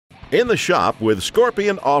In the shop with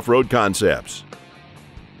Scorpion Off-Road Concepts.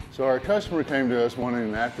 So our customer came to us wanting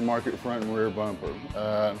an aftermarket front and rear bumper.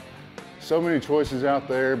 So many choices out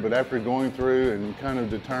there, but after going through and kind of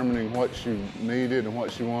determining what she needed and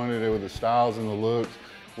what she wanted with the styles and the looks,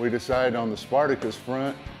 we decided on the Spartacus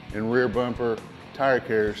front and rear bumper tire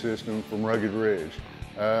carrier system from Rugged Ridge.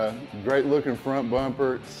 Great looking front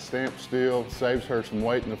bumper, stamped steel, saves her some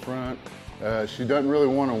weight in the front. She doesn't really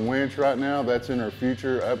want a winch right now. That's in her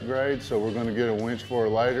future upgrade, so we're going to get a winch for her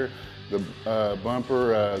later. The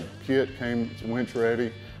bumper kit came winch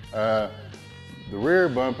ready. The rear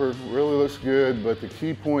bumper really looks good, but the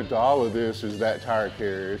key point to all of this is that tire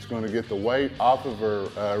carrier. It's going to get the weight off of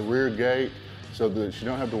her rear gate so that she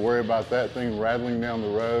don't have to worry about that thing rattling down the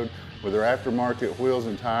road. With her aftermarket wheels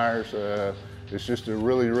and tires, it's just a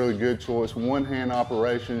really, really good choice. One-hand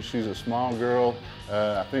operation. She's a small girl.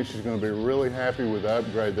 I think she's going to be really happy with the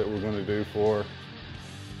upgrade that we're going to do for her.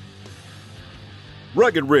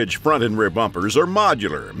 Rugged Ridge front and rear bumpers are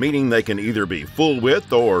modular, meaning they can either be full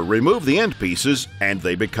width or remove the end pieces and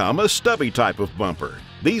they become a stubby type of bumper.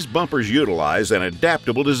 These bumpers utilize an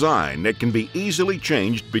adaptable design that can be easily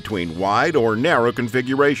changed between wide or narrow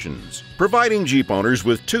configurations, providing Jeep owners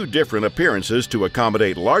with two different appearances to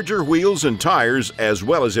accommodate larger wheels and tires as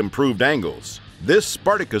well as improved angles. This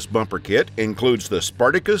Spartacus bumper kit includes the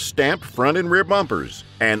Spartacus stamped front and rear bumpers,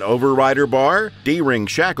 an overrider bar, D-ring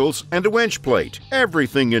shackles, and a winch plate.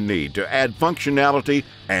 Everything you need to add functionality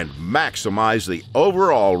and maximize the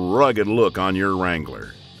overall rugged look on your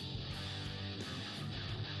Wrangler.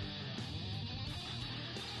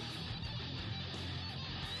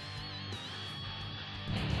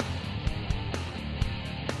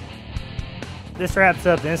 This wraps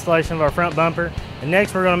up the installation of our front bumper. And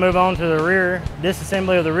next we're going to move on to the rear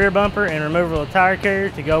disassembly of the rear bumper and removal of the tire carrier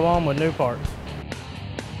to go on with new parts.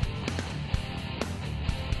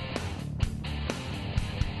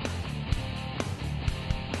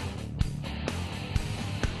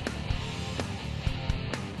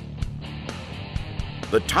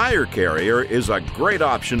 The tire carrier is a great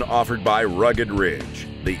option offered by Rugged Ridge.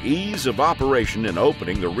 The ease of operation in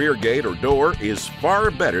opening the rear gate or door is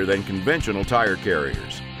far better than conventional tire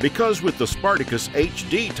carriers. Because with the Spartacus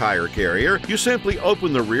HD tire carrier, you simply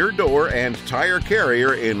open the rear door and tire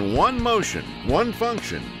carrier in one motion, one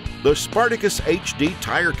function. The Spartacus HD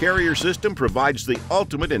tire carrier system provides the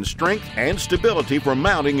ultimate in strength and stability for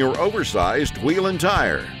mounting your oversized wheel and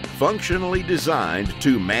tire. Functionally designed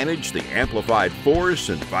to manage the amplified force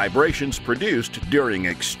and vibrations produced during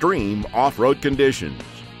extreme off-road conditions.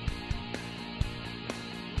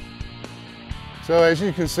 So as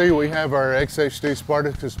you can see, we have our XHD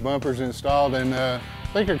Spartacus bumpers installed, and I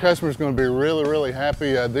think our customer's going to be really, really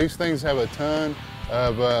happy. These things have a ton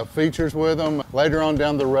of features with them. Later on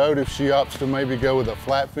down the road, if she opts to maybe go with a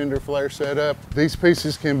flat fender flare setup, these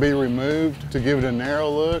pieces can be removed to give it a narrow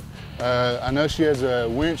look. I know she has a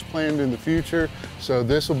winch planned in the future, so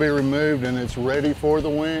this will be removed and it's ready for the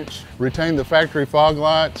winch. Retain the factory fog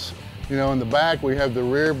lights. You know, in the back we have the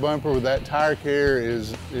rear bumper with that tire carrier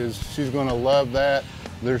she's going to love that.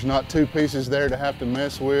 There's not two pieces there to have to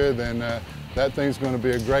mess with, and that thing's going to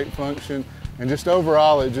be a great function. And just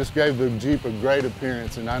overall, it just gave the Jeep a great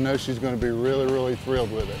appearance, and I know she's going to be really, really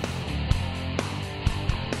thrilled with it.